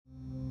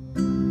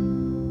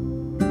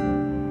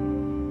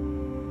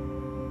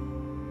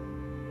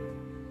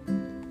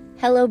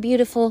Hello,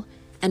 beautiful,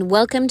 and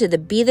welcome to the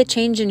Be the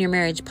Change in Your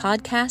Marriage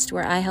podcast,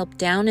 where I help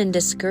down and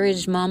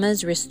discouraged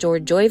mamas restore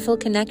joyful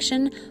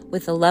connection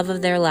with the love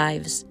of their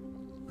lives.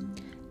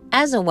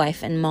 As a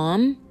wife and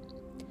mom,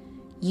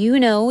 you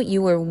know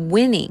you are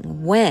winning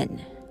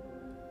when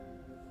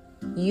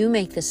you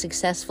make the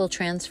successful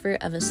transfer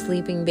of a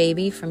sleeping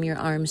baby from your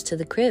arms to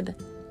the crib,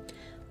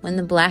 when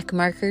the black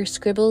marker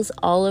scribbles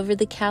all over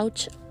the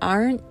couch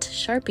aren't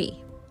Sharpie,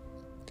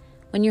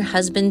 when your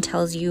husband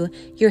tells you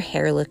your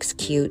hair looks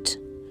cute,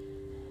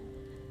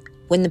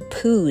 when the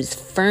poo's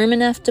firm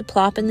enough to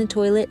plop in the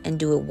toilet and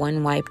do a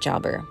one-wipe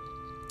jobber,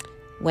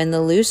 when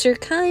the looser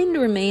kind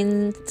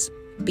remains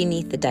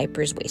beneath the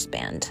diaper's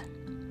waistband,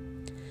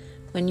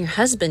 when your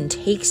husband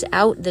takes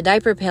out the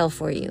diaper pail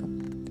for you,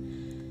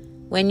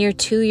 when your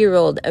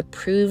 2-year-old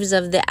approves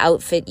of the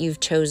outfit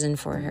you've chosen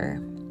for her,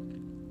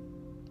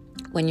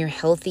 when your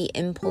healthy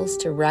impulse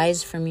to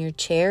rise from your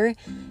chair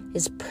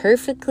is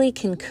perfectly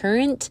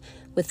concurrent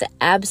with the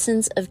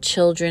absence of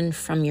children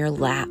from your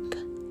lap,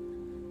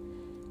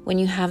 when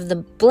you have the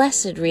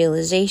blessed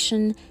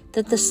realization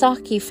that the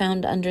sock you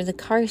found under the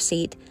car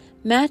seat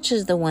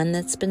matches the one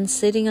that's been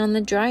sitting on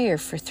the dryer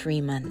for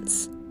 3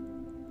 months,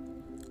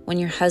 when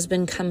your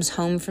husband comes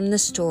home from the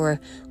store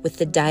with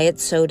the diet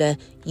soda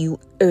you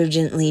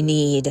urgently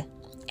need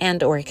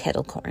and or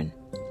kettle corn,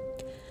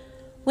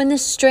 when the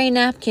stray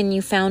napkin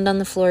you found on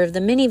the floor of the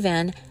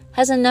minivan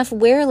has enough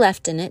wear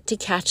left in it to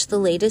catch the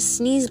latest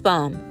sneeze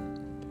bomb,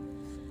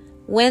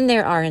 when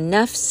there are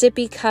enough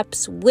sippy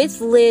cups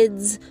with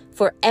lids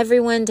for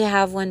everyone to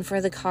have one for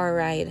the car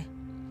ride,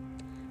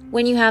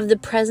 when you have the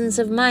presence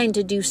of mind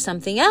to do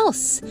something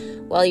else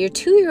while your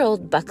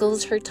 2-year-old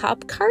buckles her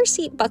top car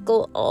seat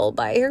buckle all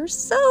by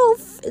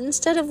herself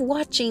instead of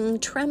watching,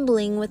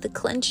 trembling with a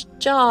clenched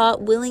jaw,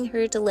 willing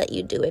her to let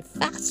you do it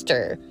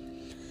faster.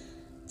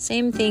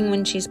 Same thing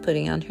when she's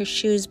putting on her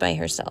shoes by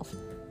herself.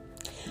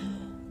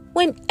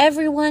 When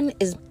everyone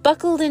is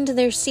buckled into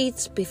their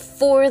seats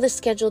before the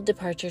scheduled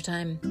departure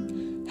time.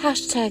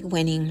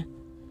 #winning.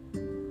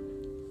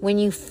 When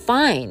you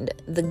find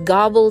the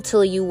gobble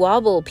till you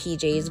wobble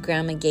PJs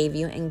grandma gave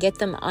you and get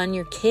them on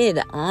your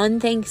kid on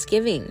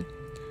Thanksgiving.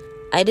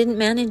 I didn't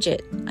manage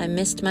it. I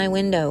missed my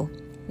window.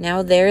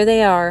 Now there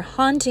they are,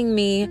 haunting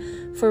me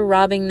for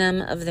robbing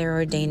them of their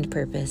ordained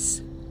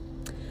purpose.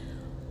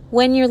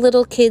 When your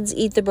little kids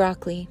eat the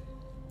broccoli.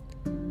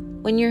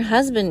 When your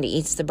husband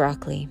eats the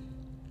broccoli.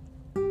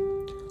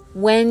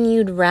 When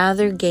you'd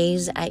rather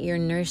gaze at your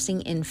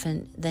nursing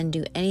infant than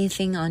do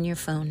anything on your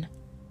phone.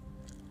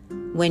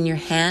 When your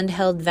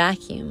handheld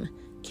vacuum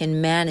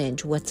can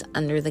manage what's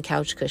under the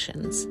couch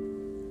cushions.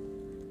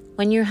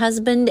 When your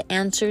husband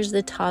answers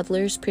the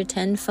toddler's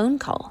pretend phone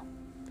call.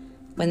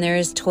 When there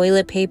is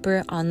toilet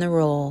paper on the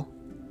roll.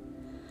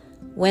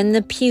 When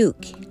the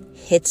puke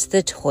hits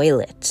the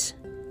toilet.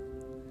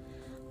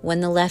 When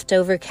the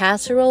leftover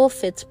casserole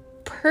fits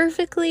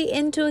perfectly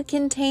into a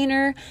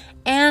container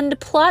and,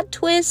 plot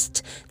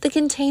twist, the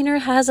container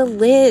has a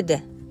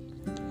lid.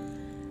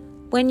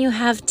 When you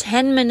have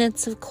 10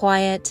 minutes of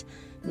quiet,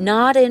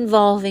 not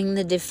involving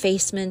the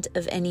defacement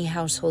of any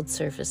household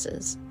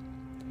surfaces.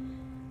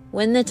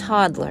 When the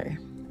toddler,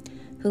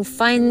 who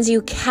finds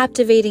you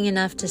captivating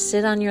enough to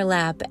sit on your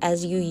lap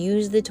as you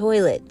use the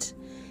toilet,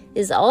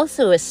 is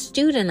also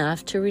astute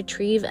enough to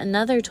retrieve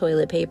another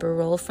toilet paper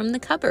roll from the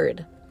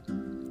cupboard.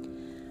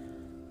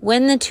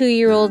 When the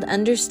 2-year-old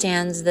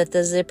understands that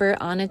the zipper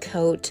on a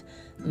coat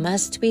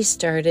must be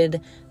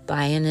started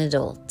by an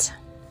adult.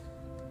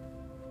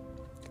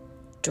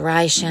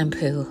 Dry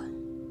shampoo.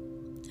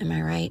 Am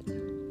I right?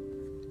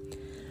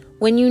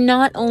 When you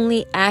not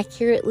only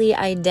accurately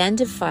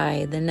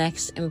identify the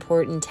next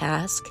important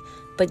task,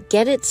 but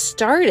get it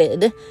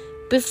started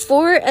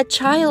before a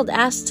child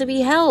asks to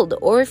be held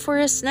or for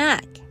a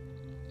snack.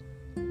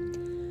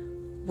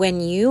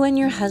 When you and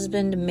your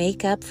husband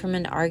make up from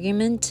an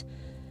argument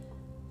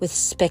with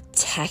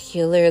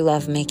spectacular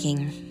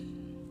lovemaking.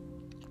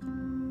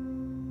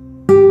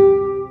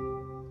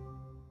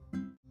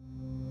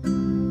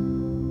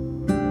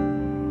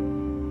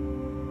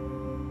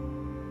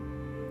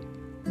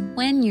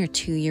 When your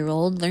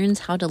 2-year-old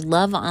learns how to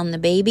love on the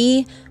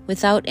baby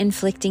without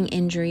inflicting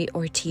injury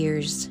or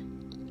tears.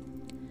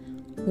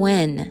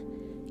 When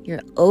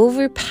you're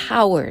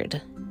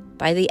overpowered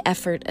by the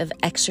effort of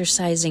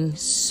exercising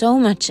so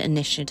much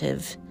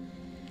initiative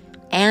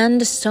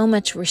and so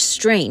much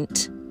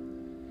restraint,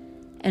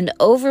 and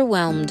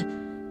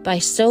overwhelmed by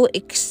so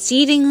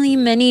exceedingly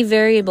many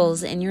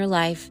variables in your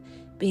life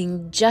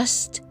being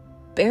just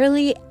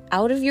barely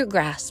out of your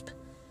grasp,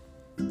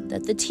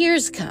 that the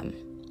tears come,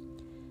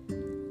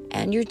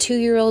 and your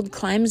 2-year-old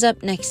climbs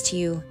up next to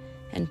you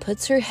and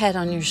puts her head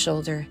on your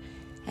shoulder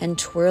and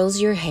twirls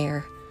your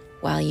hair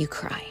while you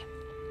cry.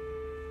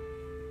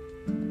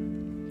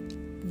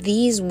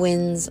 These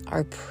wins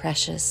are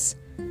precious,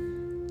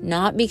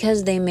 not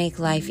because they make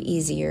life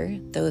easier,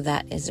 though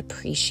that is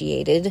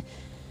appreciated,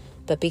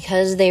 but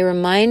because they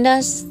remind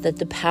us that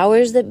the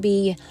powers that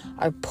be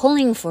are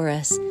pulling for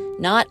us,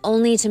 not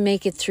only to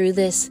make it through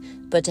this,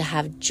 but to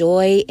have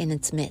joy in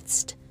its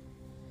midst.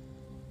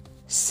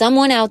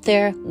 Someone out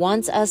there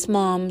wants us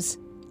moms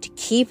to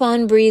keep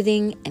on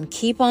breathing and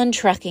keep on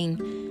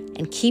trucking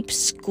and keep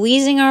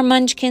squeezing our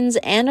munchkins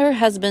and our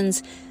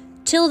husbands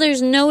till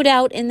there's no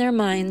doubt in their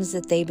minds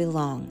that they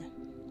belong.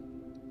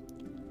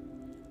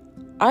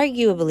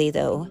 Arguably,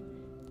 though,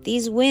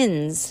 these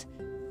wins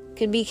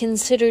could be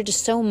considered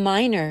so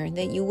minor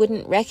that you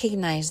wouldn't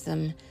recognize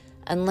them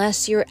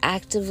unless you're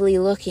actively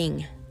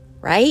looking,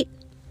 right?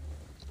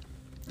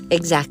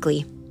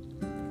 Exactly.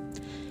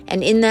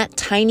 And in that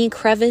tiny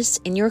crevice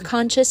in your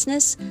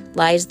consciousness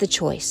lies the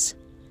choice.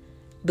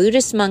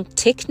 Buddhist monk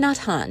Thich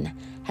Nhat Hanh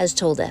has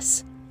told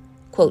us,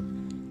 quote,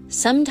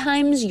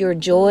 "Sometimes your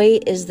joy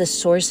is the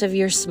source of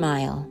your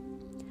smile,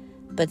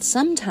 but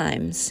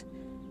sometimes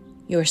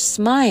your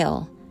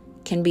smile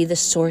can be the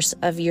source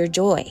of your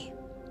joy."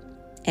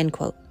 End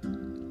quote.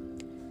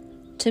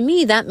 To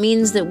me, that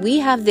means that we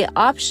have the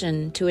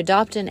option to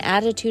adopt an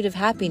attitude of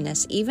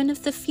happiness, even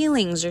if the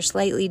feelings are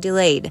slightly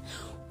delayed.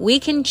 We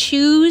can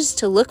choose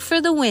to look for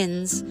the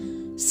wins,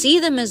 see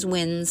them as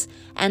wins,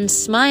 and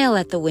smile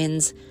at the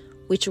wins,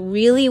 which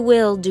really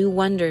will do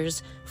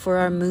wonders for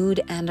our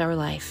mood and our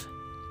life.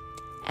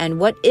 And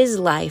what is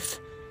life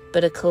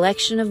but a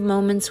collection of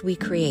moments we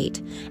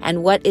create?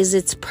 And what is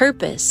its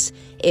purpose,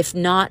 if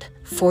not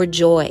for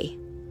joy?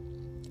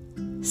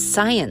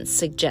 Science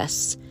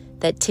suggests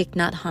that Thich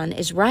Nhat Hanh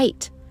is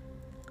right.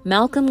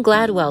 Malcolm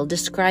Gladwell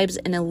describes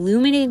an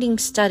illuminating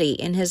study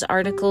in his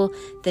article,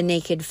 The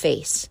Naked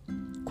Face.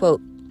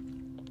 Quote,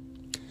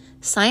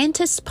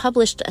 "Scientists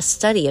published a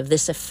study of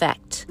this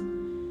effect.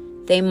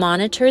 They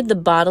monitored the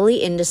bodily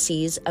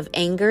indices of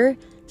anger,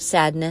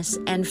 sadness,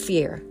 and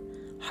fear,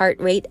 heart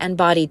rate, and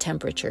body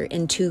temperature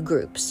in 2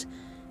 groups.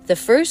 The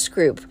first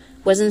group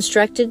was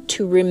instructed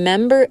to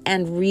remember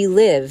and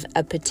relive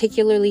a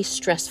particularly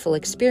stressful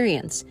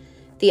experience.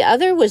 The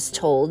other was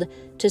told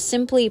to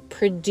simply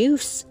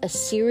produce a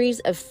series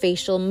of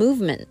facial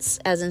movements,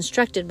 as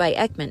instructed by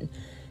Ekman,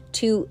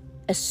 to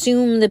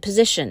assume the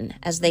position,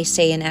 as they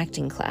say in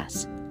acting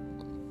class.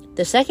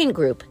 The second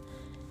group,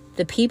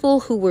 the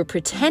people who were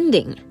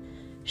pretending,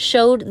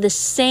 showed the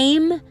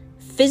same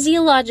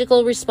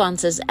physiological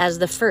responses as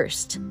the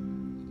first.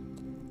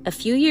 A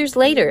few years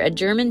later, a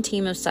German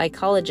team of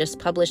psychologists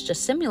published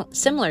a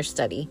similar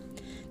study.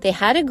 They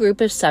had a group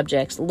of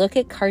subjects look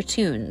at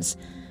cartoons,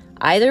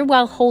 either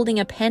while holding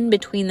a pen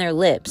between their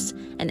lips,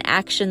 an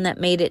action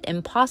that made it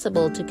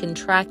impossible to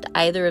contract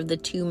either of the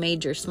 2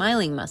 major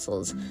smiling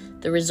muscles,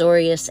 the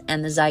risorius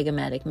and the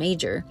zygomatic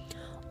major,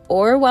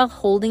 or while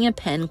holding a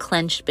pen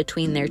clenched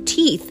between their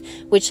teeth,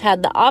 which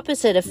had the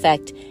opposite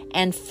effect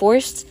and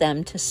forced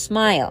them to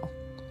smile.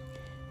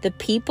 The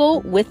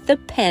people with the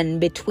pen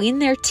between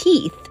their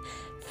teeth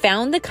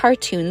found the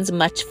cartoons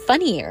much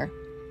funnier.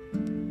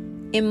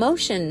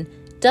 Emotion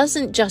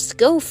doesn't just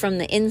go from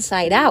the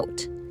inside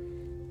out.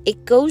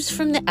 It goes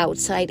from the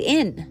outside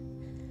in.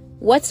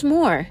 What's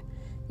more,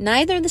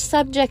 neither the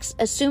subjects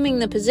assuming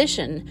the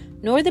position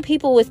nor the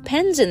people with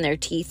pens in their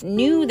teeth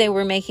knew they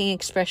were making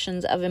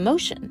expressions of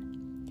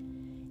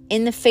emotion.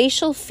 In the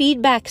facial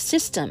feedback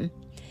system,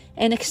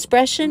 an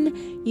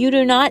expression you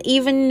do not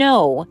even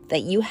know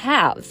that you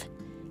have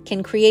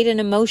can create an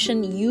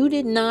emotion you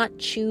did not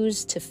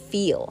choose to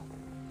feel.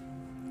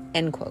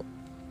 End quote.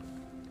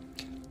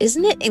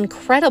 Isn't it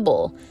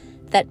incredible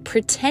that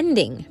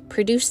pretending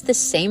produced the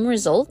same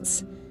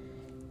results?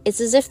 It's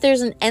as if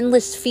there's an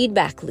endless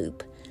feedback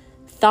loop.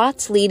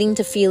 Thoughts leading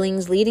to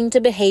feelings, leading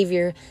to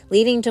behavior,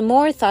 leading to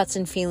more thoughts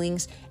and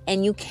feelings,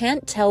 and you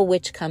can't tell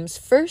which comes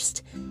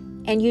first,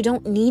 and you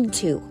don't need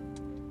to.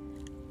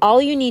 All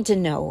you need to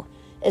know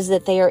is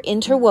that they are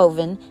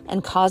interwoven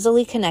and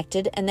causally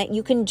connected, and that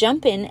you can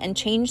jump in and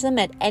change them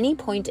at any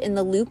point in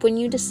the loop when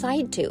you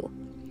decide to.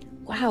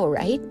 Wow,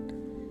 right?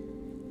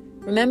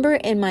 Remember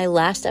in my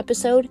last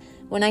episode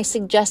when I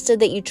suggested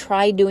that you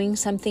try doing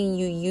something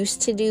you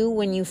used to do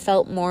when you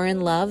felt more in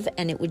love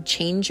and it would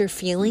change your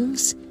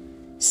feelings?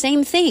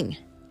 Same thing.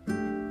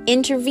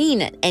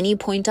 Intervene at any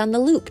point on the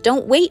loop.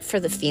 Don't wait for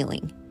the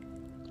feeling.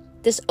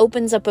 This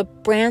opens up a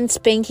brand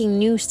spanking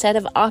new set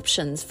of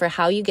options for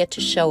how you get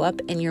to show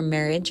up in your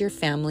marriage, your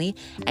family,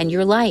 and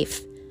your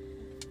life.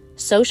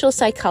 Social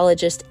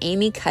psychologist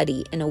Amy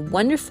Cuddy, in a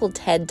wonderful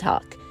TED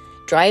Talk,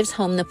 drives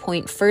home the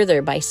point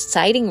further by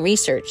citing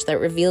research that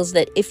reveals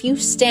that if you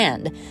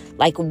stand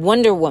like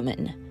Wonder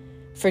Woman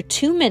for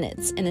 2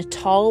 minutes in a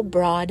tall,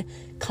 broad,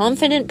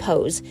 confident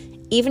pose,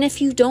 even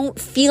if you don't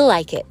feel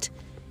like it,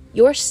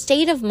 your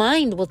state of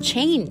mind will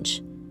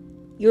change.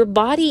 Your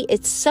body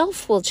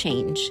itself will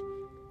change.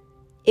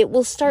 It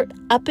will start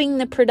upping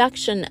the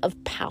production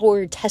of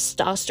power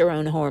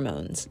testosterone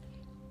hormones.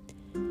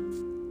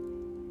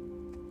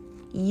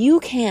 You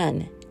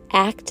can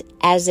act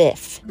as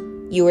if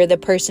you are the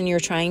person you're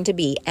trying to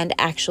be and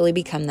actually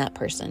become that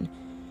person.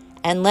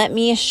 And let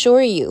me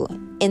assure you,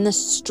 in the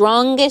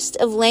strongest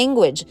of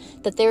language,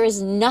 that there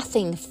is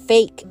nothing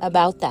fake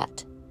about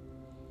that.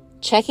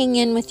 Checking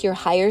in with your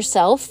higher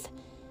self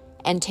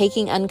and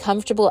taking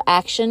uncomfortable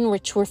action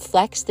which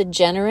reflects the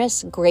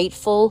generous,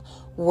 grateful,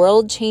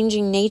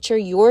 world-changing nature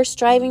you're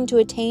striving to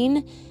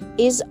attain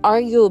is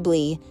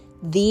arguably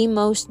the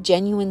most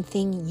genuine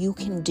thing you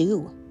can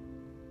do.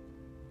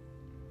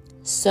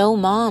 So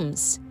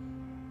moms,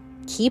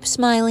 keep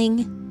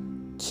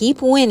smiling,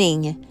 keep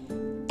winning,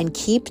 and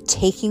keep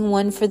taking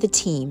one for the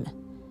team.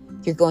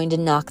 You're going to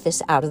knock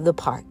this out of the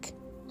park.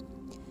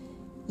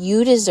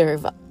 You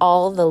deserve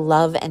all the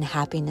love and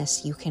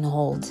happiness you can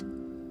hold.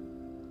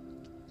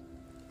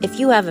 If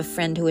you have a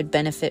friend who would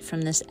benefit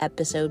from this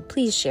episode,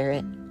 please share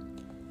it.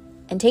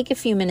 And take a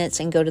few minutes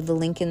and go to the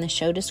link in the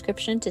show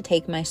description to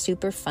take my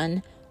super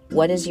fun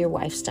What is Your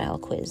Wife Style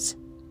quiz.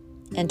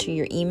 Enter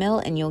your email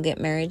and you'll get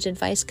marriage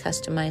advice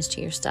customized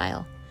to your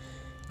style.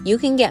 You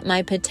can get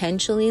my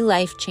potentially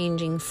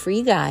life-changing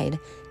free guide,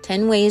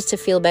 10 Ways to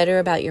Feel Better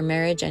About Your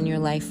Marriage and Your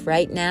Life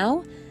right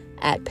now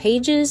at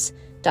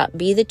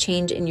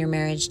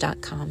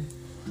pages.bethechangeinyourmarriage.com.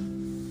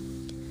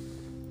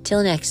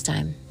 Till next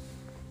time.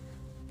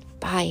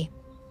 Bye.